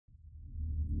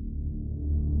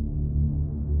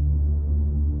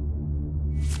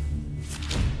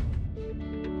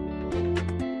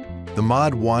the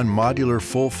Mod 1 Modular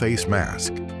Full Face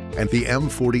Mask, and the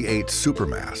M48 Super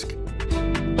Mask.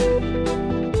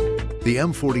 The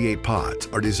M48 pods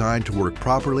are designed to work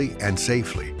properly and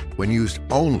safely when used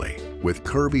only with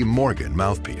Kirby Morgan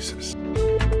mouthpieces.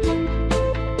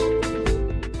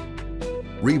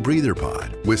 Rebreather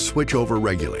pod with switchover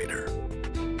regulator.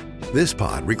 This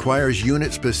pod requires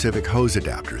unit-specific hose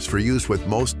adapters for use with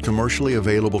most commercially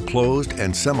available closed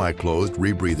and semi-closed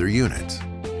rebreather units.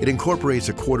 It incorporates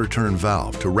a quarter-turn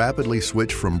valve to rapidly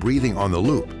switch from breathing on the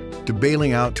loop to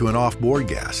bailing out to an off-board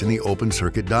gas in the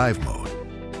open-circuit dive mode.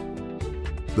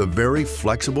 The very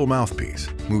flexible mouthpiece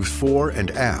moves fore and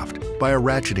aft by a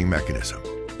ratcheting mechanism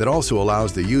that also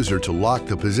allows the user to lock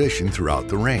the position throughout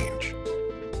the range.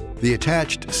 The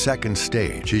attached second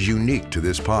stage is unique to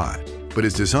this pod, but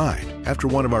is designed after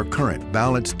one of our current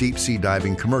balanced deep-sea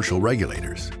diving commercial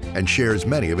regulators and shares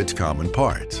many of its common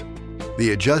parts.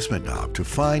 The adjustment knob to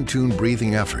fine-tune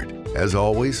breathing effort, as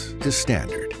always, is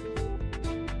standard.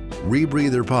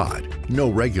 Rebreather pod,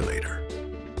 no regulator.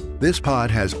 This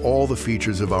pod has all the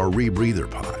features of our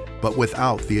Rebreather pod, but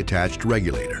without the attached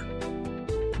regulator.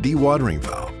 Dewatering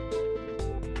valve,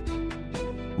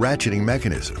 ratcheting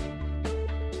mechanism,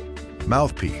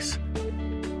 mouthpiece,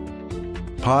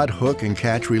 pod hook and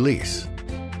catch release,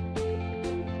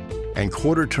 and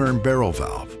quarter-turn barrel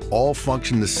valve all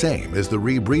function the same as the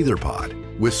Rebreather pod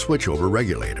with switchover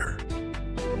regulator.